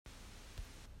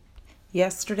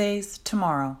Yesterday's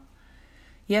tomorrow.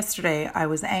 Yesterday I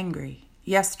was angry.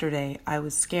 Yesterday I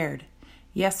was scared.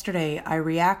 Yesterday I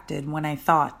reacted when I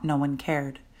thought no one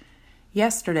cared.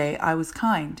 Yesterday I was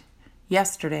kind.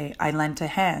 Yesterday I lent a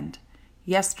hand.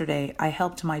 Yesterday I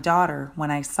helped my daughter when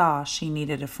I saw she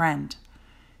needed a friend.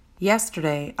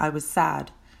 Yesterday I was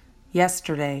sad.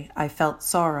 Yesterday I felt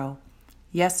sorrow.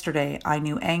 Yesterday I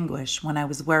knew anguish when I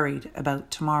was worried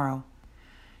about tomorrow.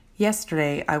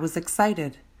 Yesterday I was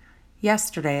excited.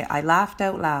 Yesterday I laughed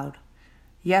out loud.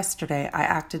 Yesterday I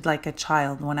acted like a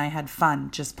child when I had fun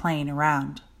just playing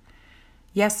around.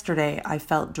 Yesterday I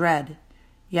felt dread.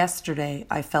 Yesterday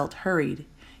I felt hurried.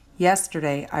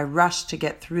 Yesterday I rushed to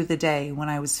get through the day when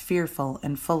I was fearful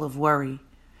and full of worry.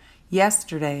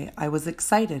 Yesterday I was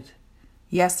excited.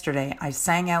 Yesterday I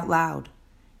sang out loud.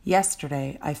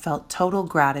 Yesterday I felt total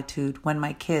gratitude when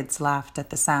my kids laughed at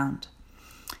the sound.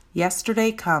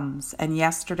 Yesterday comes and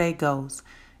yesterday goes.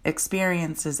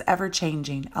 Experience is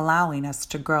ever-changing, allowing us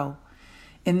to grow.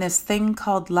 In this thing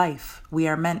called life, we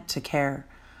are meant to care.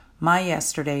 My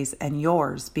yesterdays and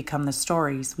yours become the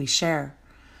stories we share.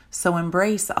 So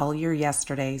embrace all your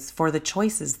yesterdays for the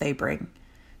choices they bring.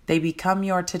 They become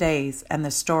your todays and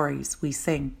the stories we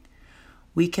sing.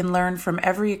 We can learn from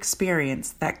every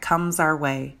experience that comes our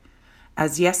way,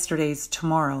 as yesterday's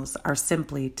tomorrows are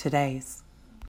simply todays.